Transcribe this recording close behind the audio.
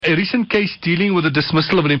A recent case dealing with the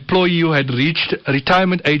dismissal of an employee who had reached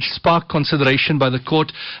retirement age sparked consideration by the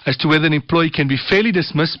court as to whether an employee can be fairly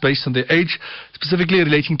dismissed based on their age, specifically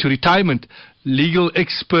relating to retirement. Legal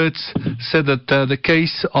experts said that the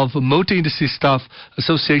case of Motor Industry Staff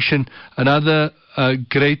Association, another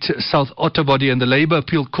great South Otter body, and the Labour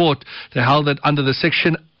Appeal Court, they held that under the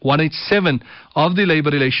Section 187 of the Labour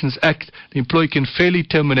Relations Act, the employee can fairly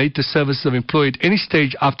terminate the services of employee at any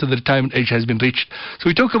stage after the retirement age has been reached. So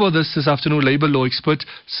we talk about this afternoon. Labour law expert,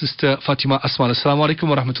 Sister Fatima Asman. Assalamu alaikum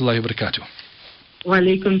wa rahmatullahi wa barakatuh. Wa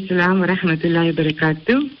alaikum salam wa rahmatullahi wa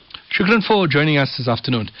barakatuh. Shukran for joining us this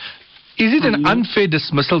afternoon. Is it an unfair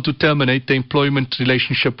dismissal to terminate the employment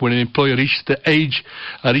relationship when an employer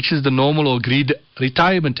reaches the normal or agreed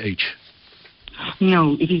retirement age?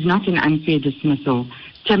 No, it is not an unfair dismissal.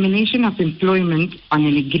 Termination of employment on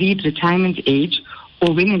an agreed retirement age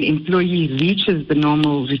or when an employee reaches the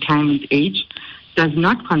normal retirement age does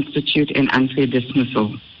not constitute an unfair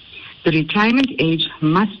dismissal. The retirement age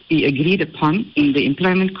must be agreed upon in the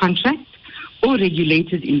employment contract or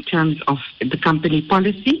regulated in terms of the company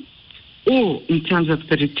policy or in terms of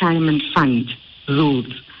the retirement fund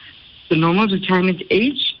rules. The normal retirement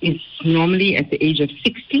age is normally at the age of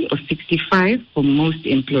 60 or 65 for most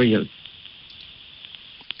employers.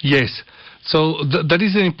 Yes. So that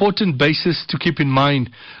is an important basis to keep in mind.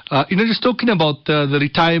 Just talking about the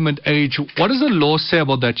retirement age, what does the law say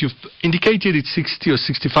about that? You've indicated it's 60 or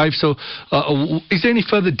 65. So is there any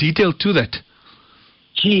further detail to that?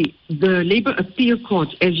 The Labour Appeal Court,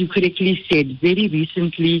 as you correctly said, very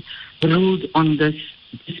recently ruled on this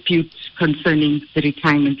dispute concerning the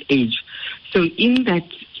retirement age. So in that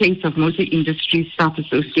case of Motor Industry Staff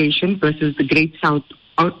Association versus the Great South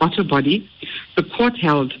Otter body, the court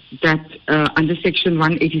held that under Section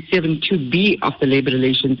 187(2)(b) of the Labour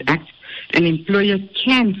Relations Act, an employer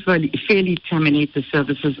can fairly terminate the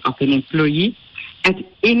services of an employee at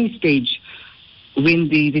any stage when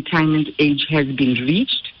the retirement age has been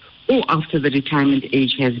reached or after the retirement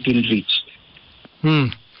age has been reached.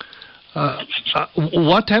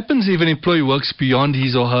 What happens if an employee works beyond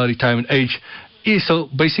his or her retirement age? So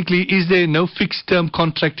basically, is there no fixed term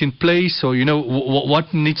contract in place, or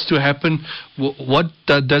what needs to happen? What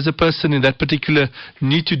does a person in that particular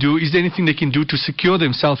need to do? Is there anything they can do to secure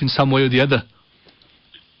themselves in some way or the other?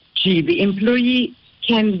 The employee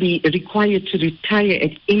can be required to retire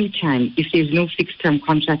at any time if there's no fixed term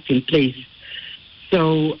contract in place.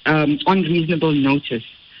 So on reasonable notice.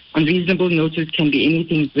 On reasonable notice can be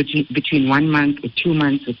anything between 1 month or 2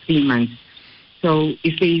 months or 3 months.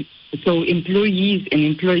 So employees and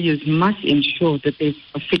employers must ensure that there's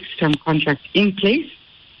a fixed term contract in place,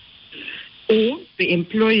 or the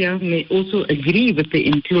employer may also agree with the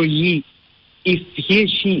employee if he or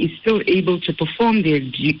she is still able to perform their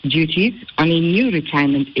duties on a new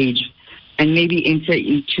retirement age and maybe enter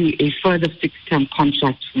into a further fixed term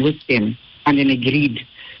contract with them on an agreed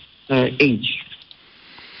age.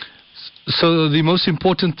 So the most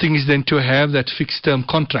important thing is then to have that fixed term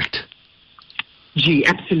contract.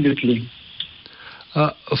 Absolutely.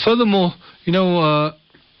 Furthermore,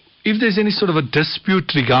 if there's any sort of a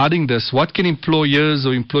dispute regarding this, what can employers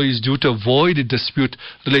or employees do to avoid a dispute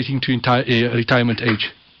relating to retirement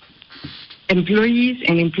age? Employees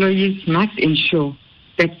and employees must ensure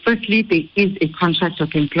that firstly there is a contract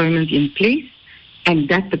of employment in place and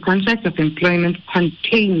that the contract of employment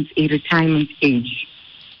contains a retirement age.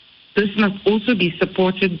 This must also be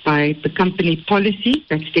supported by the company policy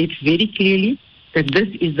that states very clearly that this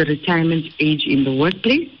is the retirement age in the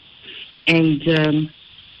workplace. And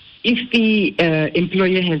if the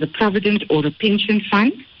employer has a provident or a pension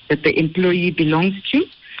fund that the employee belongs to,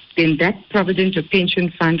 then that provident or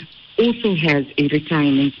pension fund also has a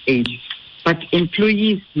retirement age. But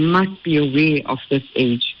employees must be aware of this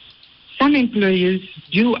age. Some employers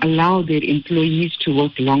do allow their employees to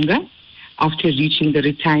work longer after reaching the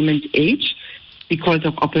retirement age because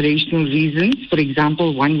of operational reasons. For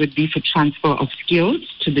example, one would be for transfer of skills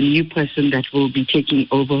to the new person that will be taking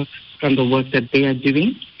over from the work that they are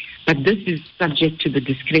doing. But this is subject to the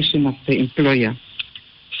discretion of the employer.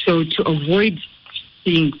 So to avoid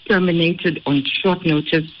being terminated on short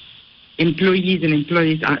notice, employees and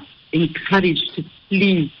employees are encouraged to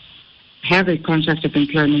please have a contract of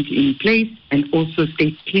employment in place and also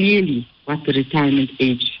state clearly what the retirement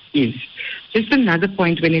age is. Just another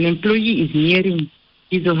point, when an employee is nearing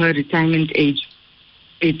his or her retirement age,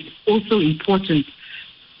 it's also important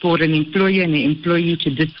for an employer and an employee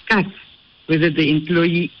to discuss whether the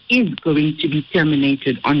employee is going to be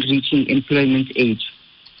terminated on reaching employment age,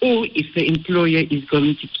 or if the employer is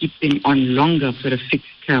going to keep them on longer for a fixed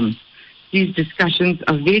term. These discussions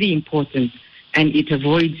are very important and it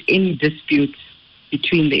avoids any disputes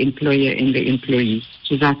between the employer and the employee.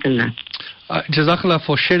 Jazakallah. Jazakallah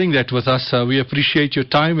for sharing that with us. We appreciate your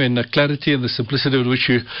time and the clarity and the simplicity with which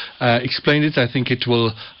you explained it. I think it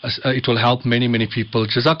will help many, many people.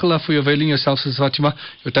 Jazakallah for availing yourself, Ms. Fatima.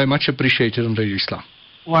 Your time much appreciated on Radio Islam.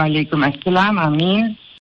 Wa alaikum assalam. Ameen.